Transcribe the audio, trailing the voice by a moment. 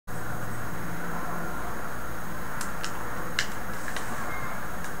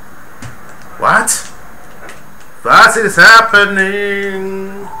What? What is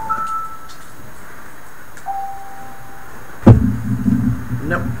happening?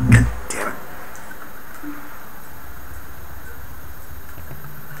 Nope. God damn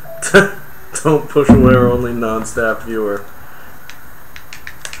it. Don't push away our only non-staff viewer.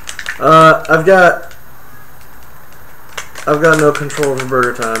 I've got no control over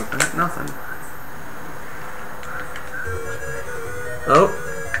burger time. I got nothing. Oh.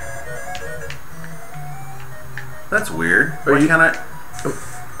 That's weird. Why can't I?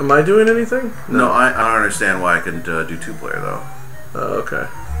 Am I doing anything? No, I don't understand why I couldn't do 2-player though. Oh, okay.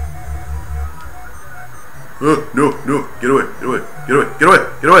 No, get away, get away, get away, get away,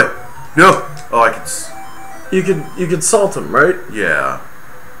 get away. No. Oh, I could. You could salt him, right? Yeah.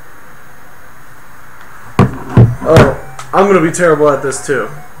 Oh, I'm gonna be terrible at this too.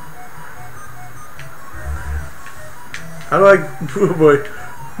 How do I? Oh boy.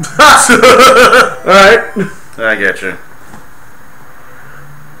 All right. I get you.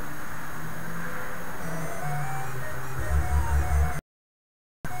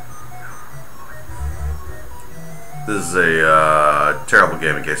 This is a terrible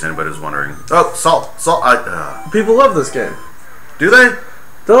game in case anybody's wondering. Oh, salt. People love this game. Do they?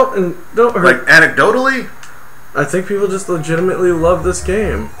 Don't hurt. Like anecdotally? I think people just legitimately love this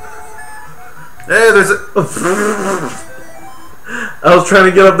game. Hey, there's a... I was trying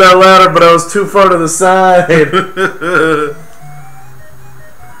to get up that ladder, but I was too far to the side.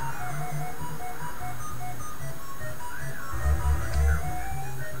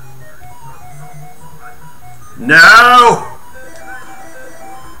 No!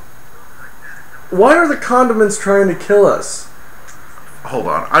 Why are the condiments trying to kill us? Hold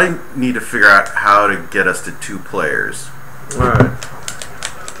on. I need to figure out how to get us to 2 players. Alright.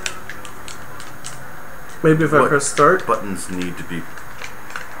 Maybe if I press start? Buttons need to be...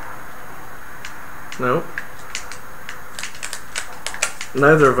 No.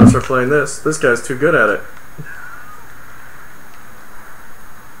 Neither of us are playing this. This guy's too good at it.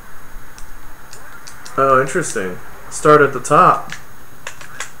 Oh, interesting. Start at the top.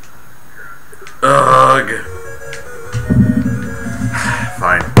 Ugh.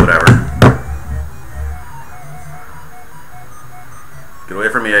 Fine, whatever. Get away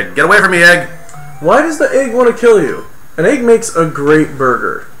from me, egg. Get away from me, egg! Why does the egg want to kill you? An egg makes a great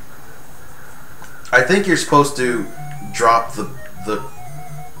burger. I think you're supposed to drop the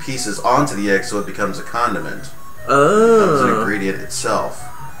pieces onto the egg so it becomes a condiment. Oh. It becomes an ingredient itself.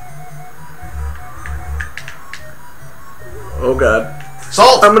 Oh god.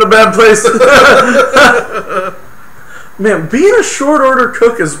 Salt! I'm in a bad place. Man, being a short order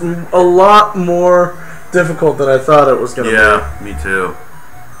cook is a lot more difficult than I thought it was going to be. Yeah, me too.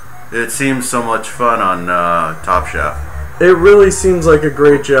 It seems so much fun on Top Chef. It really seems like a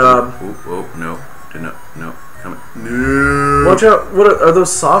great job. Oh, no. No. Come on. No. Watch out. What are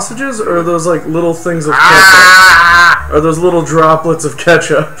those sausages or are those like little things of ketchup? Are those little droplets of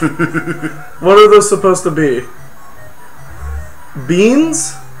ketchup? What are those supposed to be?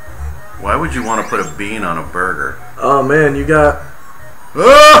 Beans? Why would you want to put a bean on a burger? Oh man, you got...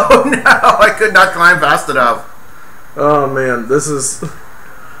 Oh no! I could not climb fast enough. Oh man, this is...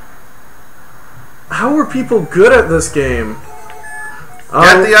 How are people good at this game?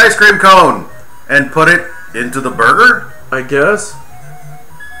 Get the ice cream cone and put it into the burger? I guess.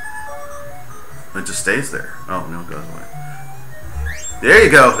 It just stays there. Oh, no, it goes away. There you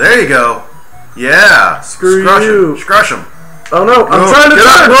go. There you go. Yeah. Screw you. Scrush him. Oh no, I'm trying to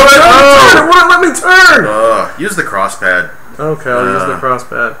turn! It wouldn't let me turn! Use the cross pad. Okay, I'll use the cross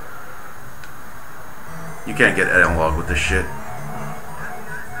pad. You can't get analog with this shit.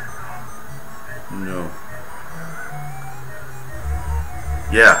 No.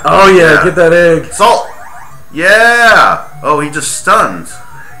 Yeah. Oh yeah, get that egg. Salt! Yeah! Oh, he just stuns.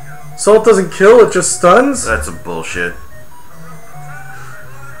 Salt doesn't kill, it just stuns? That's a bullshit.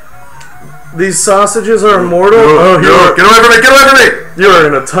 These sausages are immortal? Oh, get away from me! Get away from me! You are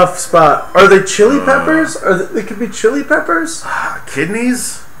in a tough spot. Are they chili peppers? They could be chili peppers?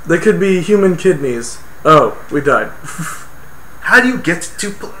 Kidneys? They could be human kidneys. Oh, we died. How do you get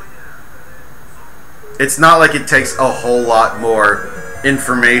to... It's not like it takes a whole lot more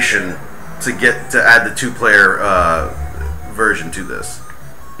information to add the 2-player version to this.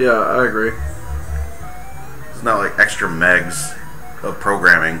 Yeah, I agree. It's not like extra megs of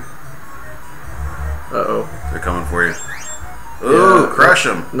programming. Uh-oh. They're coming for you. Ooh, yeah, crush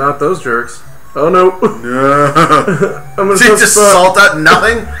them. Not those jerks. Oh, no. No. I'm gonna Did you just salt out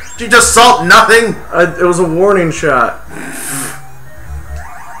nothing? Did you just salt nothing? It was a warning shot.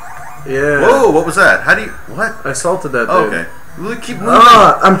 Yeah. Whoa, what was that? How do you... What? I salted that dude. Oh, okay. Keep moving.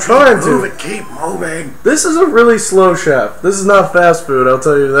 I'm trying to. Move it. Keep moving. This is a really slow chef. This is not fast food, I'll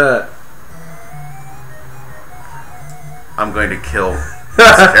tell you that. I'm going to kill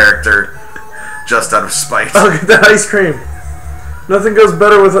this character just out of spite. Oh, get that ice cream. Nothing goes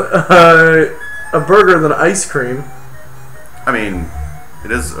better with a burger than ice cream. I mean,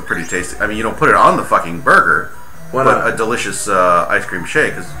 it is a pretty tasty. I mean, you don't put it on the fucking burger. Why but not? a delicious ice cream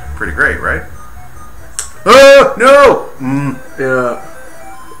shake is pretty great, right? Oh, no! Yeah.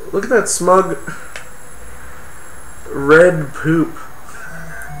 Look at that smug red poop.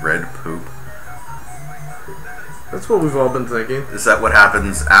 Red poop. That's what we've all been thinking. Is that what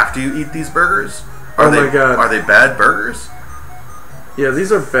happens after you eat these burgers? Oh my god. Are they bad burgers? Yeah,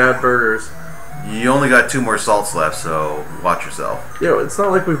 these are bad burgers. You only got 2 more salts left, so watch yourself. Yo, it's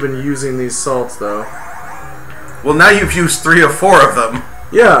not like we've been using these salts, though. Well, now you've used 3 or 4 of them.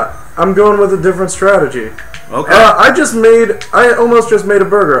 Yeah, I'm going with a different strategy. Okay. I almost just made a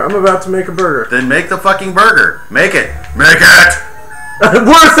burger. I'm about to make a burger. Then make the fucking burger. Make it. Make it!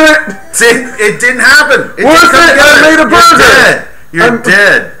 Worth it! See, it didn't happen. Worth it! I made a burger! You're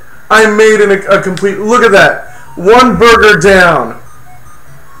dead. I made a complete... Look at that. 1 burger down.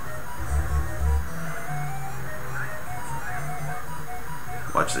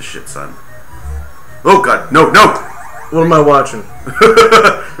 Watch this shit, son. Oh, God. No, no! What am I watching?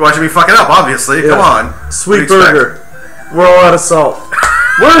 You're watching me fuck it up, obviously. Yeah. Come on. Sweet burger. We're all out of salt.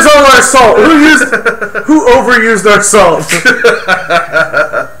 Where's all our salt? Who overused our salt?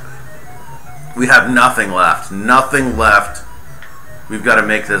 We have nothing left. Nothing left. We've got to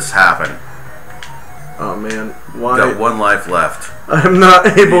make this happen. Oh man, why? We've got 1 life left. I'm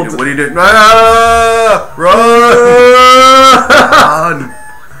not able to. What are you doing? Ah! Run! Run!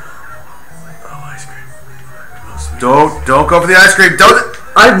 Oh, ice cream. Oh, sweet. Don't go for the ice cream. Don't.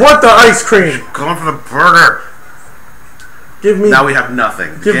 I want the ice cream. Going for the burger. Give me. Now we have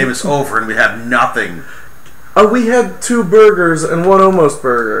nothing. The game is over and we have nothing. We had 2 burgers and 1 almost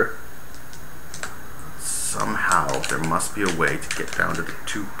burger. Somehow there must be a way to get down to the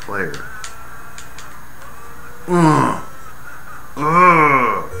 2-player. I'm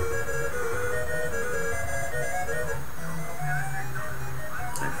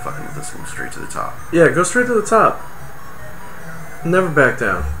fucking with this one straight to the top. Yeah, go straight to the top. Never back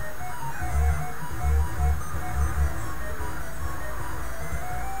down.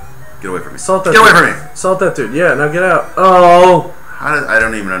 Get away from me. Salt that Get away dude. from me. Salt that dude. Yeah, now get out. Oh. I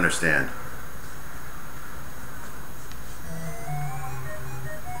don't even understand.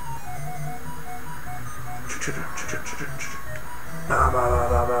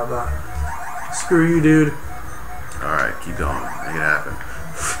 Screw you, dude. Alright, keep going. Make it happen.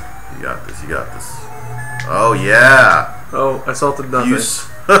 You got this. You got this. Oh, yeah. Oh, I salted nothing.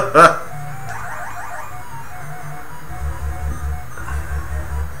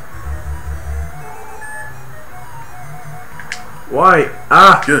 Why?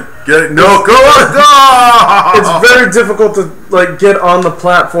 Ah! Get it. No, go on! Go! It's very difficult to like get on the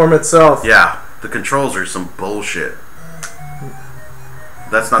platform itself. Yeah, the controls are some bullshit.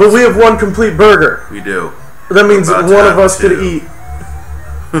 That's not. But we have 1 complete burger. We do. That means We're one about to of us have could 2. eat.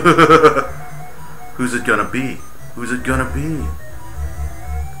 Who's it gonna be? Who's it gonna be?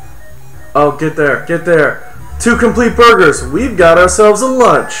 Oh, get there. Get there. 2 complete burgers. We've got ourselves a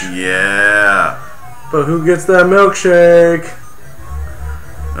lunch. Yeah. But who gets that milkshake?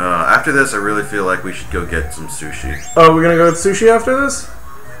 After this, I really feel like we should go get some sushi. Oh, we're gonna go with sushi after this?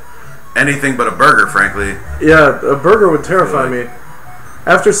 Anything but a burger, frankly. Yeah, a burger would terrify me.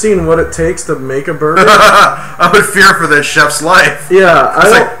 After seeing what it takes to make a burger. I would fear for this chef's life. Yeah,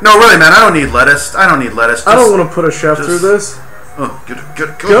 It's like, no, really, man, I don't need lettuce. I don't need lettuce. I don't want to put a chef through this. Oh, go,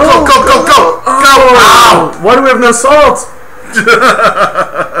 Go! Ow! Why do we have no salt?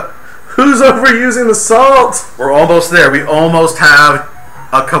 Who's overusing the salt? We're almost there. We almost have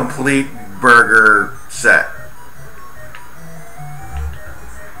a complete burger set.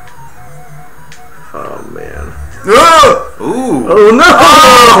 Oh man. Ooh. Oh no!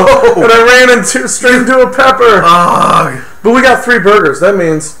 Oh! And I ran straight into a pepper. Ugh. But we got 3 burgers. That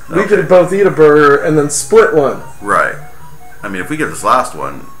means we could both eat a burger and then split one. Right. I mean, if we get this last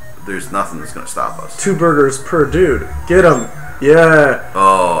one, there's nothing that's going to stop us. 2 burgers per dude. Get them. Yeah.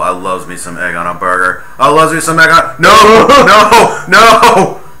 Oh, I loves me some egg on a burger. I loves me some egg on. No,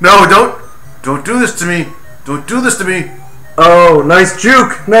 no, no, no! Don't do this to me. Don't do this to me. Oh, nice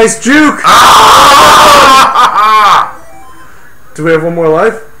juke. Nice juke. Ah! Do we have 1 more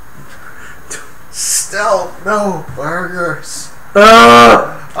life? Still no burgers.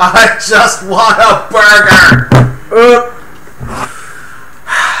 I just want a burger.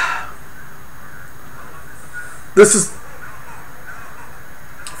 This is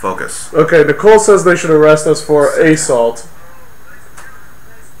focus. Okay, Nicole says they should arrest us for assault.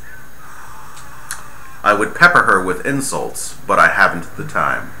 I would pepper her with insults, but I haven't the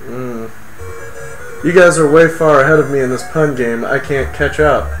time. You guys are way far ahead of me in this pun game. I can't catch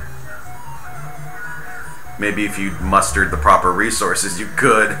up. Maybe if you mustered the proper resources, you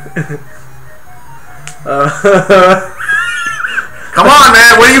could. Come on,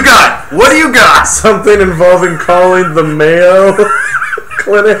 man! What do you got? What do you got? Something involving calling the Mayo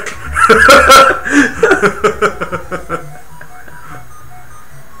Clinic.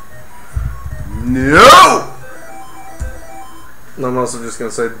 No! I'm also just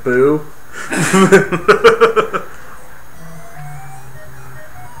gonna say boo.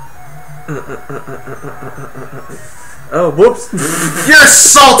 Oh, whoops. You're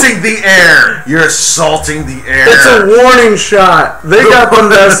salting the air! You're salting the air. It's a warning shot. They got the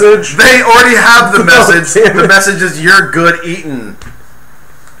message. They already have the message. Oh, the message is you're good eating.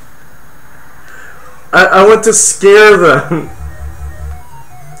 I went to scare them.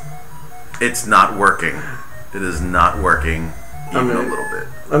 It's not working. It is not working even a little bit.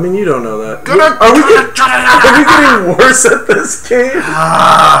 I mean, you don't know that. Are we getting worse at this game?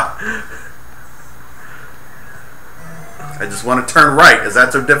 I just want to turn right. Is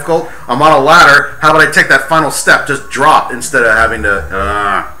that so difficult? I'm on a ladder. How about I take that final step? Just drop instead of having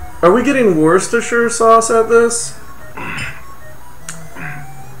to... Are we getting Worcestershire sauce at this?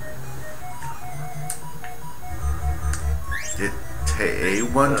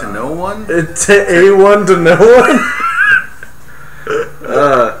 A1 to no one? A1 to no one?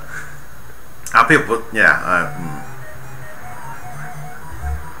 How people... Yeah.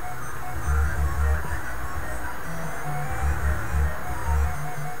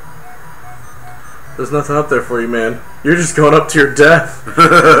 There's nothing up there for you, man. You're just going up to your death.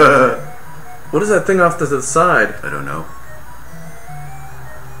 What is that thing off to the side? I don't know.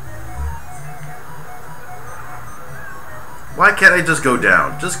 Why can't I just go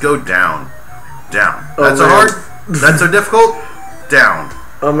down? Just go down. Down. Oh, That's so man. hard? That's so difficult? Down.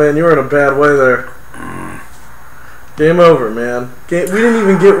 Oh man, you were in a bad way there. Game over, man. We didn't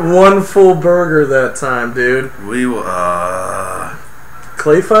even get one full burger that time, dude. We will,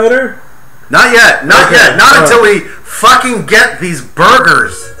 Clay fighter? Not yet. Not Okay. yet. Not until we fucking get these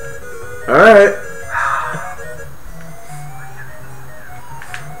burgers. Alright.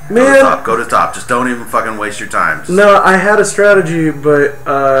 Go to Man. top. Go to top. Just don't even fucking waste your time. Just No, I had a strategy, but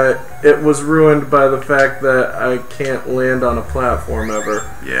it was ruined by the fact that I can't land on a platform ever.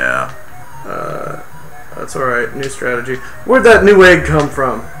 yeah. That's alright, new strategy. Where'd that new egg come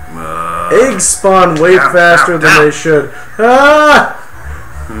from? Uh, Eggs spawn way down, faster down, than down. they should. Ah!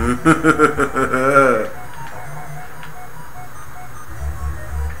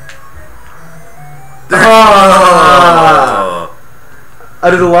 Ah! I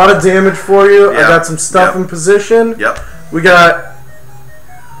did a lot of damage for you. I Yep, got some stuff yep. in position. Yep. We got...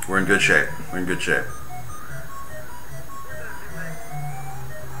 We're in good shape. We're in good shape.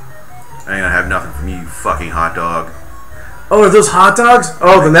 I ain't gonna have nothing from you fucking hot dog. Oh, are those hot dogs?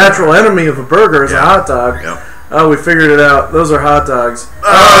 Oh, the natural enemy of a burger is a Yeah. hot dog. Yep. Oh, we figured it out. Those are hot dogs.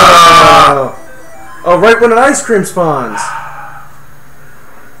 Ah! Oh, right when an ice cream spawns.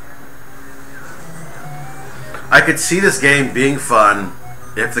 I could see this game being fun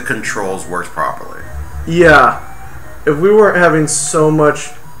if the controls worked properly. Yeah. If we weren't having so much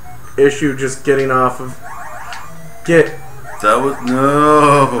issue just getting off of... That was...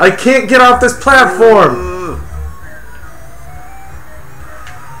 No. I can't get off this platform.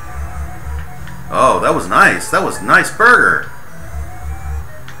 Oh, that was nice. That was a nice burger.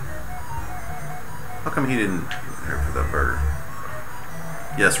 How come he didn't here for that burger?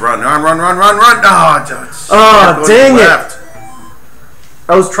 Yes, run. Oh, dang it.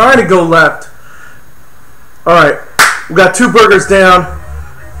 I was trying to go left. Alright. We got 2 burgers down.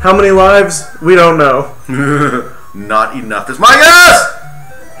 How many lives? We don't know. Not enough. This my guess!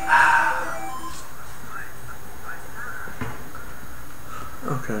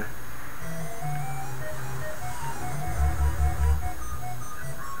 Okay.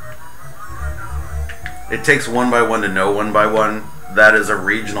 It takes 1 by 1 to know 1 by 1. That is a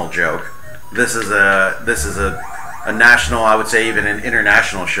regional joke. This is a national, I would say even an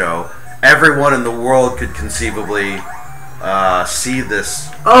international show. Everyone in the world could conceivably see this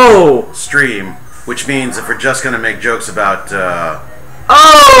stream, which means if we're just gonna make jokes about baby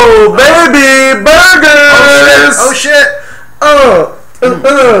burgers! oh shit!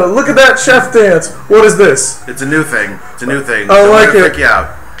 Look at that chef dance. What is this? It's a new thing. It's a new thing. I Don't like let it it. freak you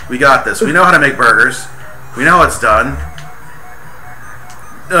out. We got this. We know how to make burgers. We know how it's done.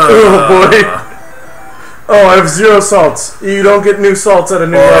 Oh boy. Oh, I have 0 salts. You don't get new salts at a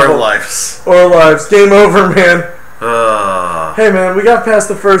new level. Or lives. Or lives. Game over, man. Uh, Hey, man, we got past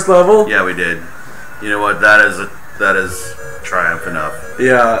the first level. yeah, we did. You know what? That is triumph enough.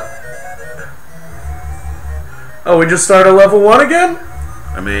 Yeah. Oh, we just started level 1 again?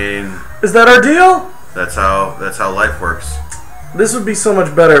 I mean, Is that our deal? that's how life works. This would be so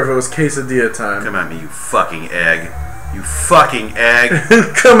much better if it was quesadilla time. Come at me, you fucking egg. You fucking egg.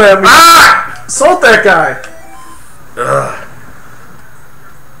 Come at me. Ah! Salt that guy. Ugh.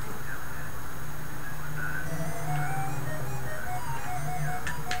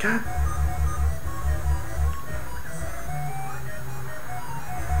 God.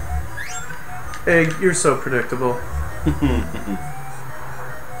 Egg, you're so predictable.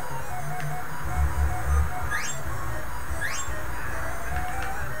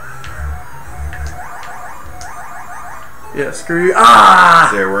 Yeah, screw you.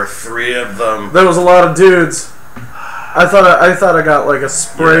 Ah! There were 3 of them. There was a lot of dudes. I thought I got like a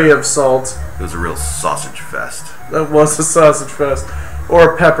spray of salt. It was a real sausage fest. That was a sausage fest.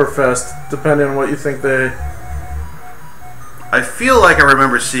 Or a pepper fest, depending on what you think they... I feel like I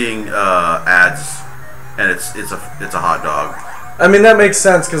remember seeing ads, and it's a hot dog. I mean, that makes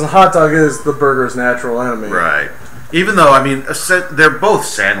sense, because a hot dog is the burger's natural enemy. Right. Even though, I mean, they're both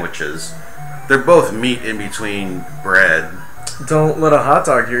sandwiches. They're both meat in between bread. Don't let a hot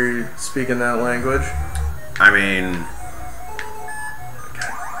dog hear you speaking that language. I mean...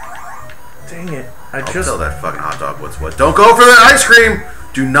 Dang it. I'll tell that fucking hot dog what's what. Don't go for the ice cream!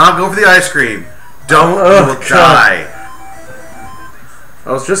 Do not go for the ice cream. Don't, you will die.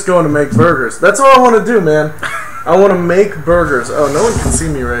 I was just going to make burgers. That's all I want to do, man. I want to make burgers. Oh, no one can see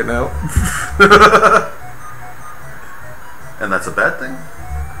me right now. And that's a bad thing?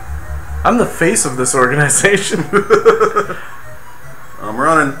 I'm the face of this organization. I'm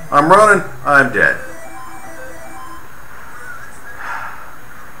running, I'm dead.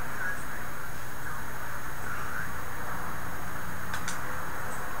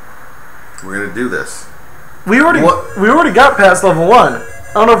 We're gonna do this. We already got past level 1.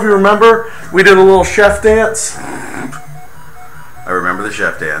 I don't know if you remember. We did a little chef dance. I remember the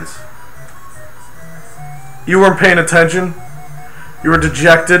chef dance. You weren't paying attention. You were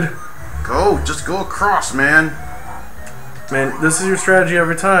dejected. Just go across, man. Man, this is your strategy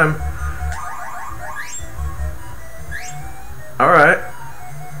every time. Alright.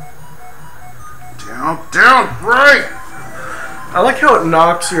 Down, right! I like how it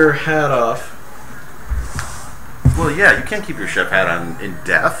knocks your hat off. Well, yeah, you can't keep your chef hat on in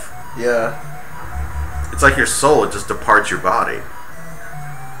death. Yeah. It's like your soul, it just departs your body.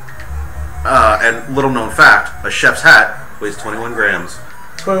 And little known fact, a chef's hat weighs 21 grams.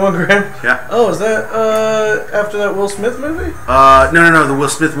 21 grams? Yeah. Oh, is that after that Will Smith movie? No. The Will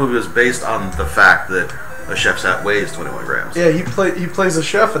Smith movie was based on the fact that a chef's hat weighs 21 grams. Yeah, he plays a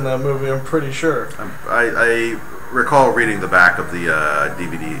chef in that movie, I'm pretty sure. I recall reading the back of the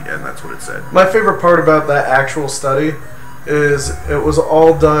DVD, and that's what it said. My favorite part about that actual study is it was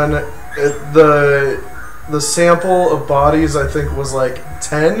all done... The sample of bodies, I think, was like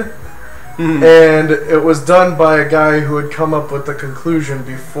 10. And it was done by a guy who had come up with the conclusion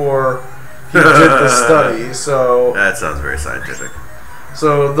before he did the study. So that sounds very scientific.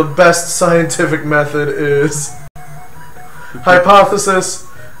 So the best scientific method is hypothesis,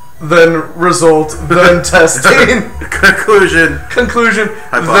 then result, then testing. Conclusion,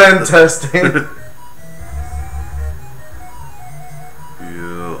 then testing.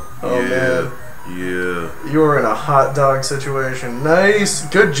 Man. Yeah. You were in a hot dog situation. Nice.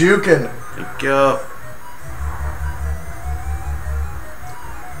 Good juking. Thank you.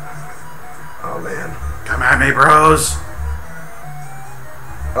 Oh, man. Come at me, bros.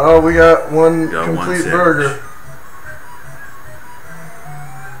 Oh, we got one complete burger.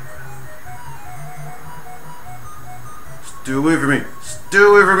 Stay away from me. Stay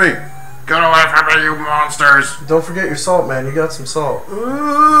away from me. Get away from me, you monsters. Don't forget your salt, man. You got some salt.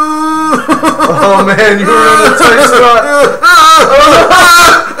 Oh, man. You were in a tight spot.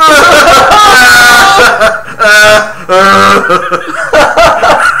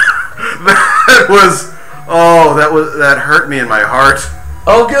 That hurt me in my heart.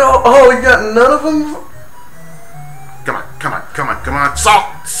 Oh, you got none of them? Come on. Salt!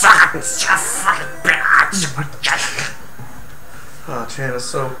 Suck it, you fucking bitch! Oh, Chan is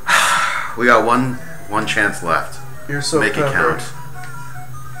so... We got one chance left. You're so Make it count.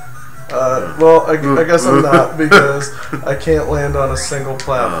 Well, I guess I'm not, because I can't land on a single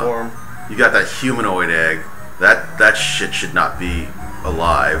platform. You got that humanoid egg. That shit should not be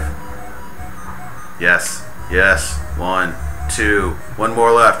alive. Yes. 1, 2, 1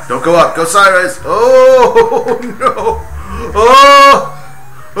 more left. Don't go up. Go sideways. Oh no! Oh!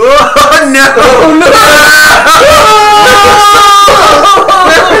 Oh no! Oh no!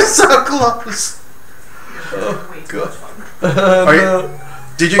 We're so close. Oh god. Are you?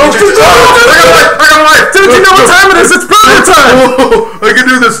 Did you get your... Dude, you know what time it is? It's burger time! Oh, I can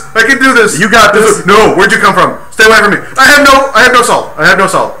do this. I can do this. You got this. No, where'd you come from? Stay away from me. I have no salt. I have no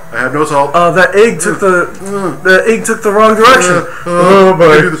salt. That egg took the wrong direction. Oh boy.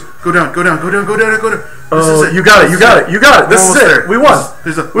 I can do this. Go down. This is it. You got it. This is it. We won.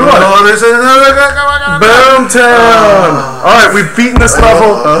 We won. Boomtown. Alright, we've beaten this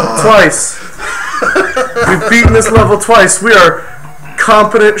level twice. We are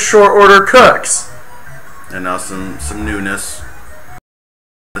competent short order cooks. And now some newness.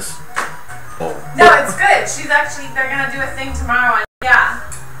 No, it's good. They're gonna do a thing tomorrow. And yeah.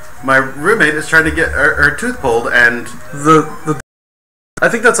 My roommate is trying to get her tooth pulled, and I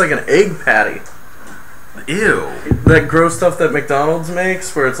think that's like an egg patty. Ew. That gross stuff that McDonald's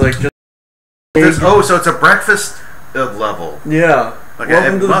makes, where it's like just. So it's a breakfast level. Yeah. Like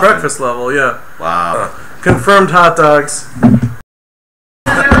welcome to the breakfast level. Yeah. Wow. Confirmed hot dogs.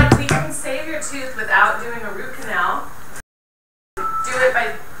 They're like, we can save your tooth without doing a root canal. Do it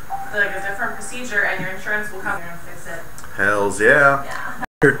by like a different procedure, and your insurance will come and fix it. Hells yeah. Yeah.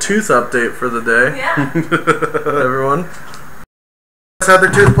 Your tooth update for the day. Yeah. Everyone. Had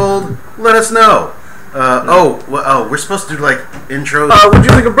their tooth pulled? Let us know. We're supposed to do like intros. What do you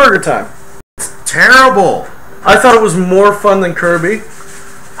think of Burger Time? It's terrible. I thought it was more fun than Kirby.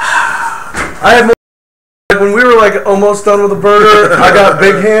 I had more. When we were like almost done with the burger, I got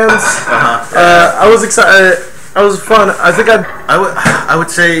big hands. I was excited. It was fun. I think I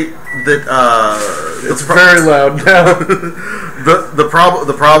would say that it's very loud now.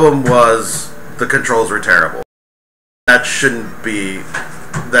 the problem was the controls were terrible. That shouldn't be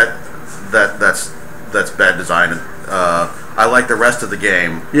that's bad design. I like the rest of the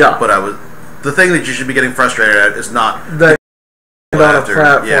game. Yeah. But the thing that you should be getting frustrated at is not that on a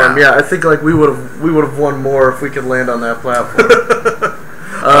platform. Yeah. I think like we would have won more if we could land on that platform.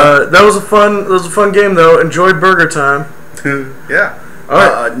 That was a fun game though. Enjoyed Burger Time. Yeah. All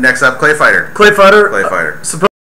right. Next up, Clay Fighter. Clay Fighter.